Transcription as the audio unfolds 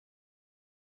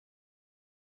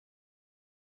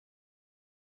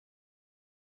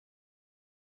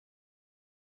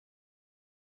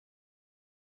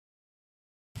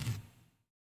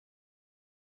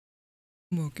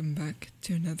Welcome back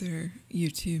to another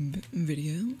YouTube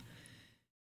video,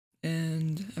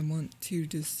 and I want to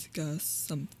discuss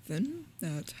something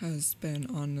that has been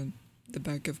on the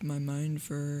back of my mind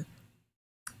for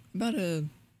about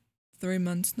 3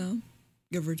 months now,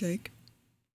 give or take.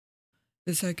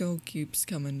 The cycle keeps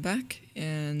coming back,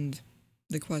 and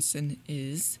the question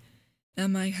is,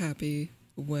 am I happy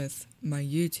with my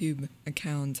YouTube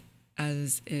account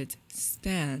as it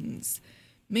stands?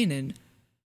 Meaning,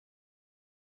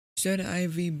 should I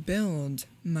rebuild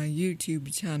my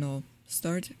YouTube channel,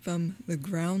 start from the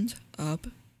ground up,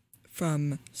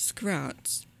 from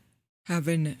scratch,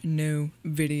 having no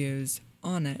videos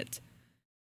on it?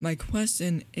 My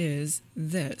question is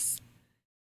this: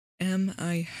 am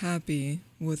I happy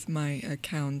with my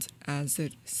account as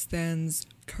it stands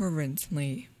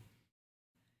currently?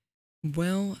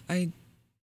 Well,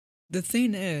 the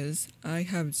thing is, I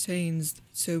have changed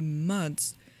so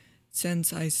much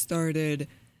since I started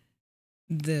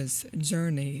this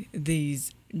journey,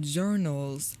 these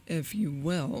journals, if you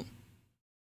will.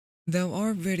 There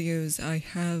are videos I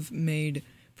have made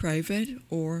private,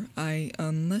 or I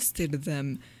unlisted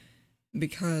them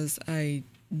because I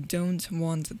don't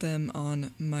want them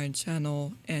on my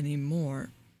channel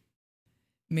anymore.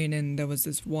 Meaning, there was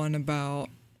this one about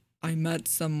I met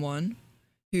someone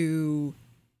who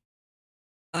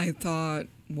I thought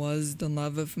was the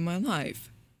love of my life.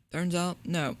 Turns out,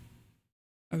 no.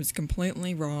 I was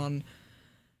completely wrong.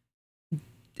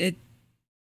 It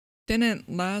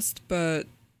didn't last, but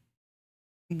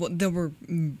there were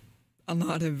a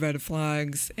lot of red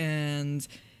flags, and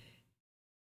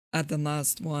at the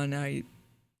last one, I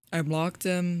blocked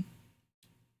him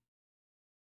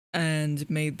and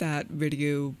made that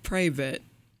video private.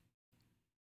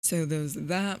 So there's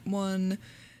that one.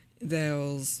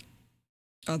 There's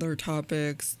other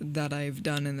topics that I've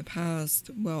done in the past.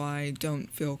 Well, I don't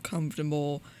feel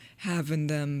comfortable having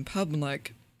them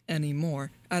public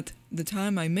anymore. At the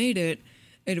time I made it,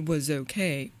 it was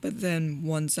okay, but then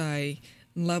once I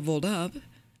leveled up,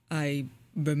 I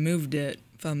removed it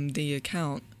from the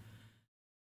account.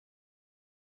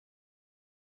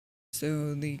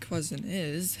 So the question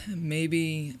is,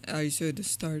 maybe I should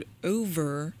start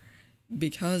over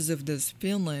because of this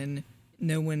feeling,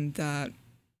 knowing that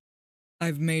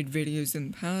I've made videos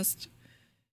in the past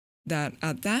that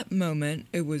at that moment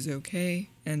it was okay,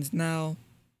 and now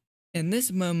in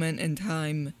this moment in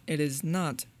time it is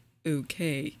not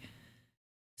okay.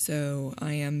 So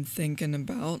I am thinking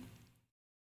about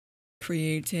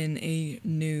creating a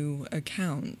new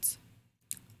account.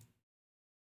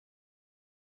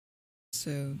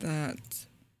 So that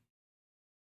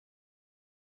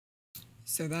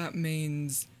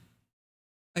means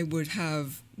I would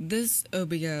have this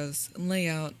OBS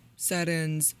layout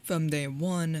settings from day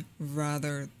one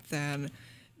rather than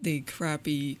the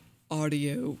crappy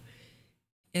audio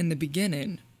in the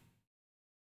beginning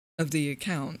of the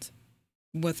account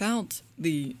without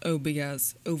the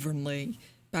OBS overlay,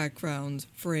 background,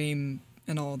 frame,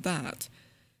 and all that.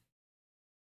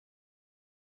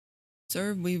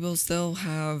 Sir, we will still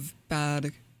have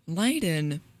bad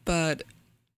lighting, but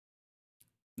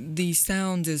the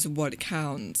sound is what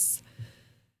counts.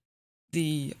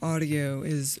 The audio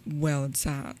is well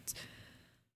at.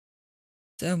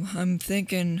 So I'm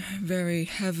thinking very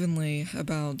heavily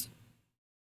about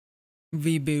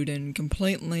rebooting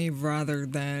completely rather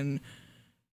than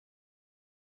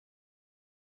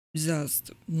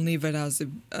just leave it as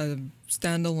a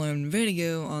standalone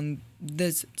video on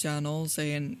this channel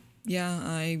saying, yeah,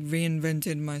 I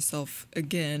reinvented myself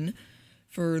again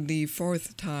for the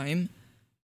 4th time.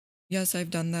 Yes, I've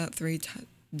done that three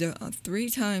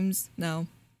times now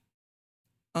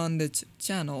on the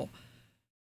channel.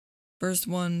 First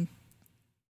one,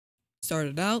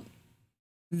 started out,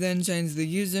 then changed the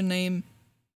username,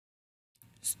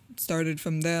 started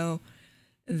from there,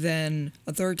 then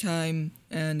a 3rd time,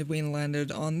 and we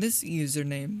landed on this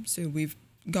username. So we've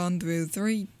gone through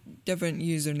 3 different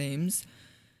usernames,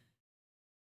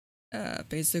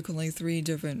 basically 3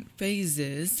 different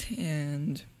phases,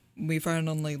 and we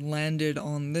finally landed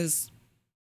on this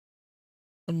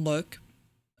look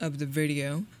of the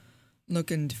video, look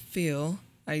and feel.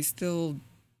 I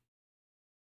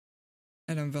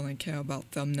don't really care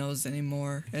about thumbnails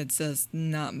anymore. It's just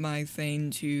not my thing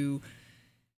to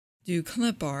do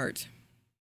clip art.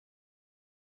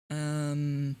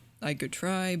 I could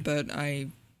try, but I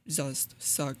just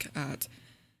suck at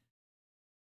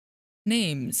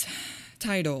names,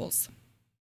 titles.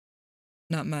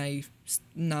 Not my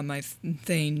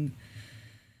thing.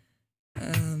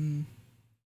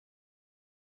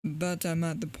 But I'm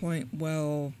at the point,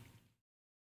 well,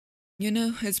 You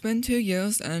know, it's been 2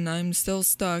 years and I'm still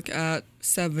stuck at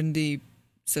 70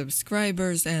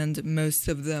 subscribers, and most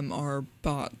of them are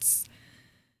bots.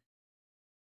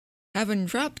 Having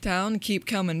dropped down, keep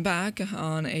coming back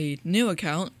on a new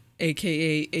account,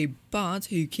 aka a bot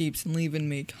who keeps leaving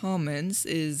me comments,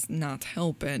 is not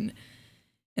helping.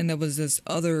 And there was this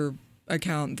other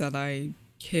account that I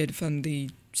hid from the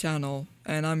channel,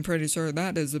 and I'm pretty sure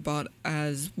that is a bot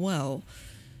as well.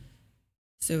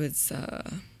 So it's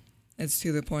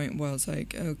to the point where it's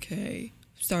like, okay,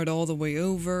 start all the way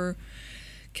over,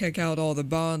 kick out all the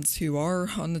bots who are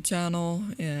on the channel,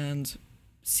 and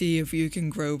see if you can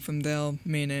grow from there,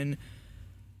 meaning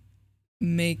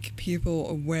make people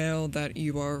aware that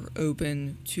you are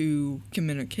open to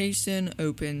communication,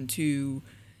 open to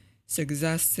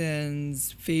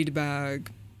suggestions, feedback,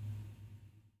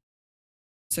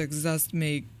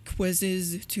 make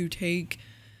quizzes to take,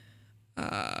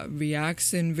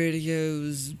 reaction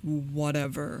videos,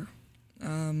 whatever.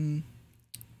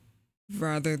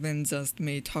 Rather than just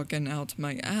me talking out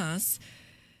my ass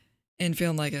and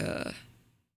feeling like there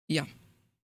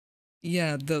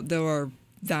are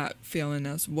that feeling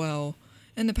as well.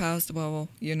 In the past, well,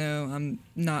 you know, I'm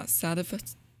not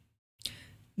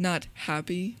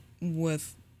happy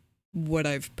with what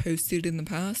I've posted in the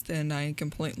past, and I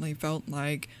completely felt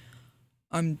like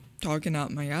I'm talking out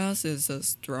my ass. It's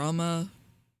just drama,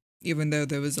 even though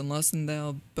there was a lesson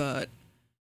there, but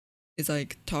it's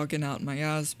like talking out my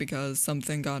ass because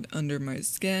something got under my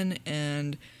skin,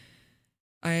 and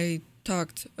I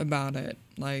talked about it.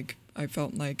 Like, I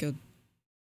felt like it's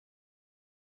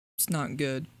not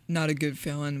good, not a good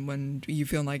feeling when you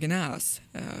feel like an ass,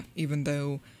 even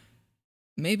though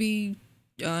maybe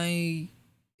I'm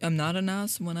not an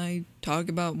ass when I talk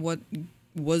about what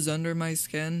was under my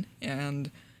skin,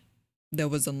 and there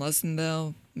was a lesson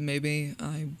there. Maybe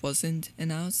I wasn't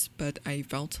an ass, but I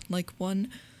felt like one.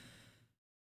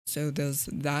 So there's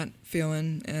that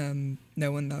feeling, and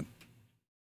knowing that,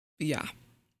 yeah.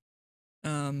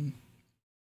 I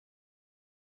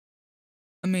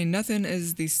mean, nothing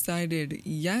is decided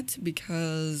yet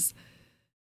because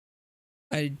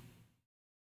I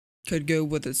could go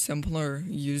with a simpler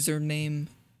username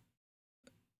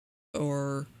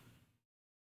or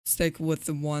stick with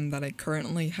the one that I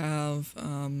currently have,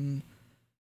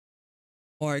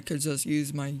 or I could just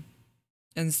use my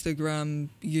Instagram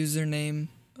username.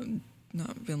 I'm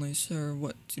not really sure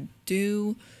what to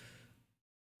do.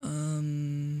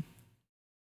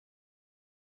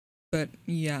 But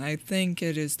yeah, I think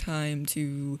it is time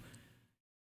to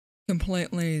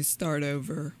completely start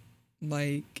over.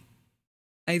 Like,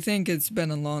 I think it's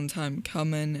been a long time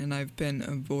coming and I've been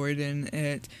avoiding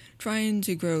it, trying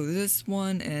to grow this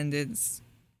one, and it's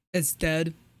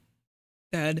dead.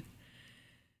 It's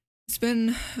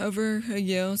been over a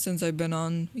year since I've been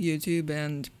on YouTube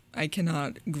and I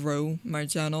cannot grow my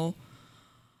channel.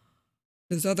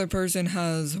 This other person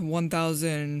has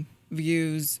 1,000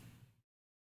 views,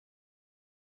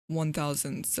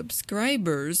 1,000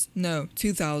 subscribers. No,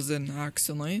 2,000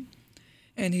 actually.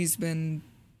 And he's been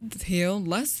here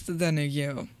less than a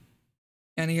year.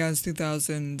 And he has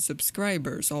 2,000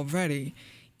 subscribers already.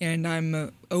 And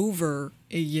I'm over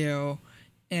a year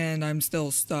and I'm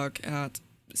still stuck at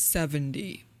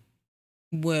 70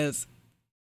 with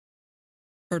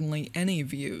hardly any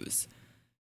views.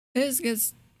 His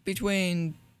gets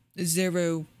between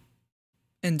 0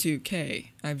 and 2K.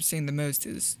 I've seen the most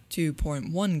is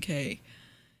 2.1K.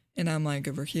 And I'm like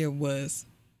over here with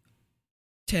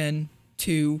 10,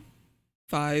 2,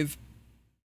 5.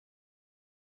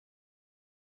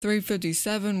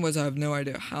 357 was, I have no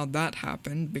idea how that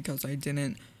happened because I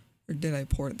didn't, or did I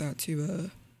port that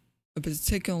to a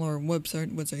particular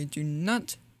website, which I do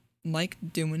not like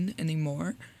doing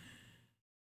anymore.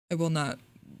 I will not,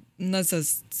 let's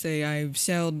just say I've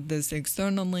shelled this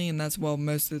externally, and that's where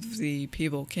most of the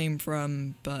people came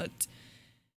from, but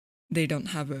they don't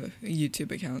have a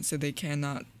YouTube account, so they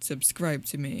cannot subscribe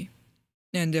to me.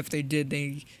 And if they did,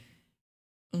 they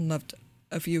left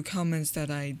a few comments that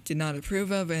I did not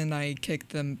approve of, and I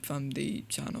kicked them from the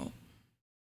channel.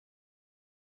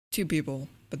 2 people,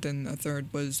 but then a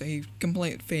third was a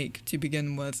complete fake to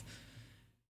begin with.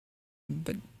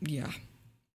 But yeah.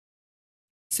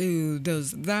 So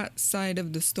there's that side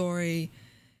of the story.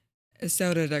 I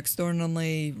sold it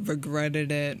externally, regretted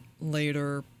it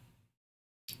later,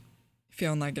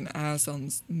 feeling like an ass on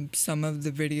some of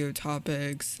the video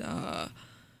topics,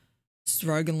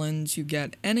 struggling to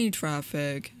get any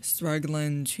traffic,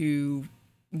 struggling to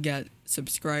get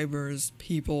subscribers,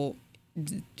 people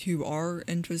who are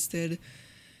interested.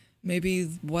 Maybe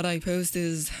what I post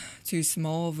is too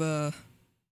small of a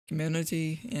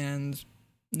community, and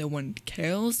no one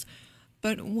cares.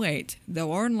 But wait, there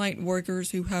are light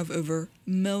workers who have over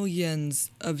millions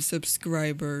of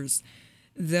subscribers.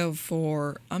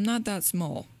 Therefore, I'm not that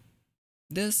small.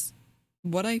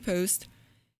 What I post,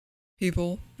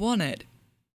 people want it.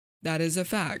 That is a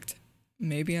fact.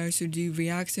 Maybe I should do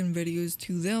reaction videos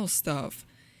to their stuff.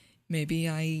 Maybe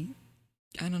I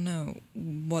don't know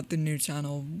what the new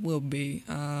channel will be.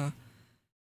 I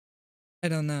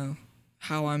don't know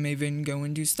how I'm even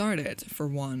going to start it, for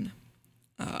one.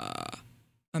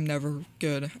 I'm never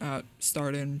good at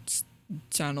starting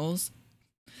channels.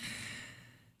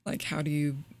 Like, how do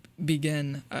you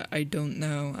begin? I don't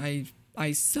know.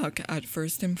 I suck at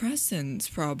first impressions,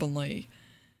 probably.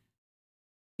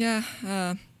 Yeah,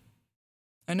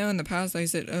 I know in the past I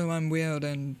said, oh, I'm weird,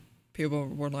 and people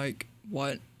were like,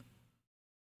 what?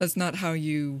 That's not how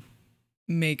you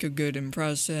make a good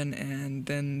impression. And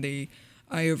then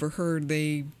I overheard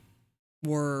they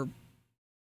were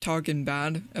talking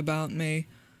bad about me,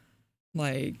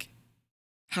 like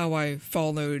how I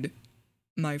followed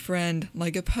my friend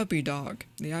like a puppy dog.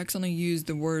 They actually used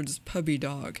the words puppy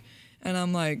dog, and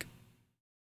I'm like,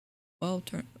 well,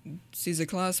 she's a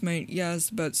classmate,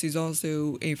 yes, but she's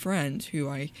also a friend who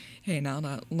I hang out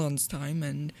at lunchtime.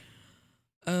 And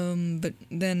but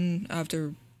then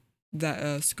after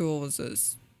that, school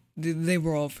was they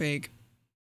were all fake.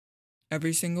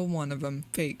 Every single one of them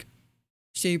fake.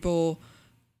 Staple,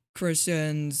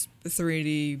 Christians,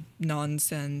 3D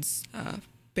nonsense,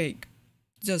 fake,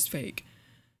 just fake.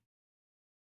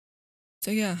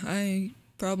 So yeah, I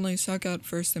probably suck at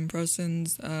first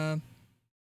impressions.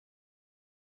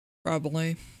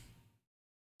 Probably.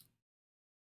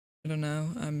 I don't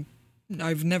know.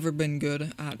 I've never been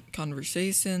good at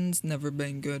conversations, never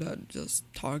been good at just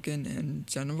talking in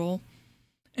general.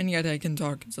 And yet I can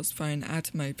talk just fine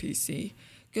at my PC.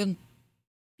 Good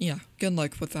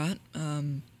luck with that.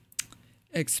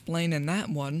 Explaining that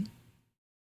one.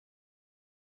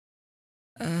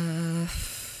 I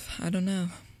don't know.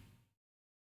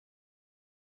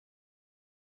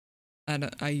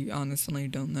 I honestly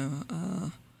don't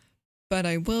know. But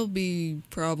I will be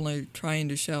probably trying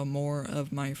to show more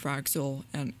of my fractal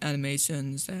and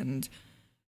animations and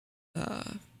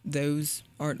those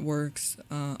artworks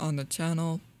on the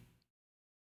channel,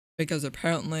 because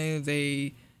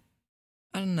apparently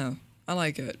I don't know, I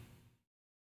like it.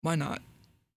 Why not?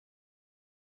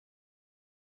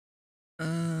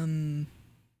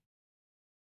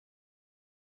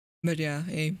 But yeah,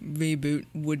 a reboot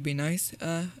would be nice.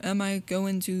 Am I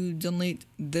going to delete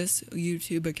this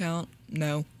YouTube account?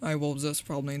 No, I will just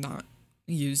probably not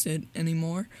use it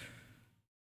anymore.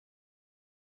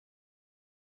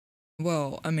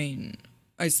 Well, I mean,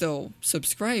 I still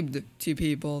subscribed to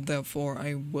people, therefore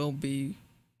I will be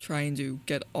trying to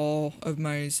get all of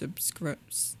my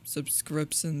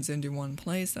subscriptions into one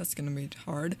place. That's gonna be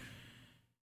hard,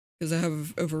 because I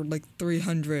have over like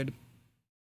 300.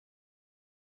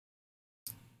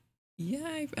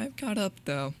 Yeah, I've caught up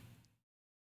though.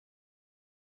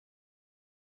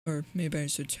 Or maybe I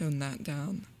should tone that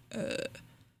down.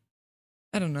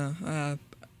 I don't know.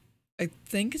 I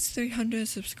think it's 300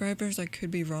 subscribers. I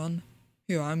could be wrong.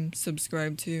 Who I'm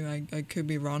subscribed to, I could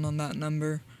be wrong on that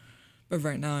number. But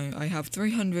right now, I have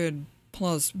 300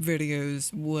 plus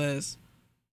videos with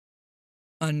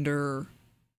under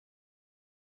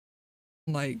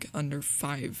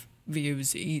 5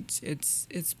 views each.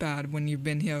 It's bad when you've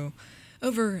been here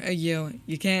over a year.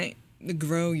 You can't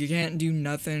grow, you can't do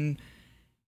nothing.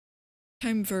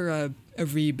 Time for a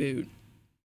reboot.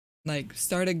 Like,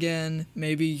 start again.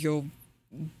 Maybe you'll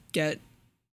get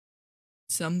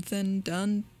something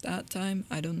done that time.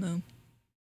 I don't know.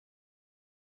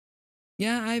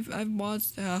 Yeah, I've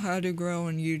watched how to grow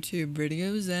on YouTube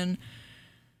videos, and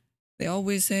they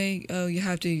always say, oh, you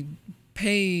have to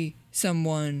pay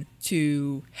someone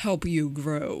to help you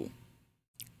grow.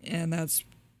 And that's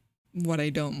what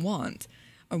I don't want.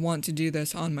 I want to do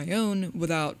this on my own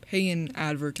without paying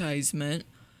advertisement,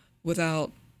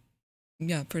 without,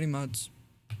 yeah, pretty much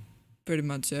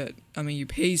it. I mean, you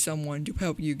pay someone to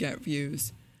help you get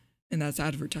views, and that's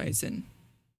advertising.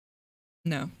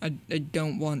 No, I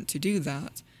don't want to do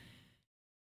that.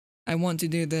 I want to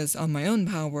do this on my own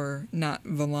power, not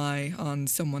rely on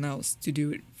someone else to do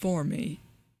it for me.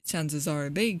 Chances are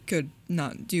they could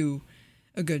not do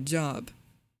a good job,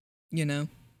 you know?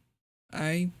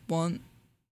 I want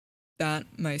that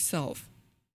myself.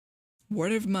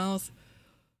 Word of mouth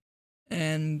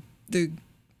and the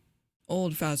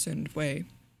old-fashioned way.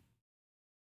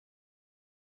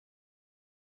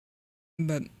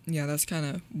 But yeah, that's kind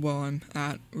of where I'm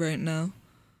at right now.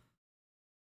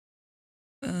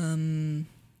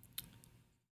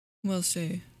 We'll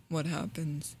see what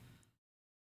happens.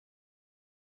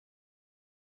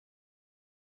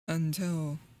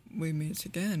 Until we meet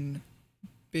again,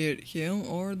 be it here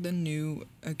or the new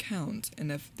account.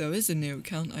 And if there is a new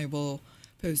account, I will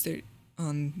post it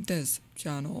on this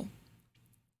channel.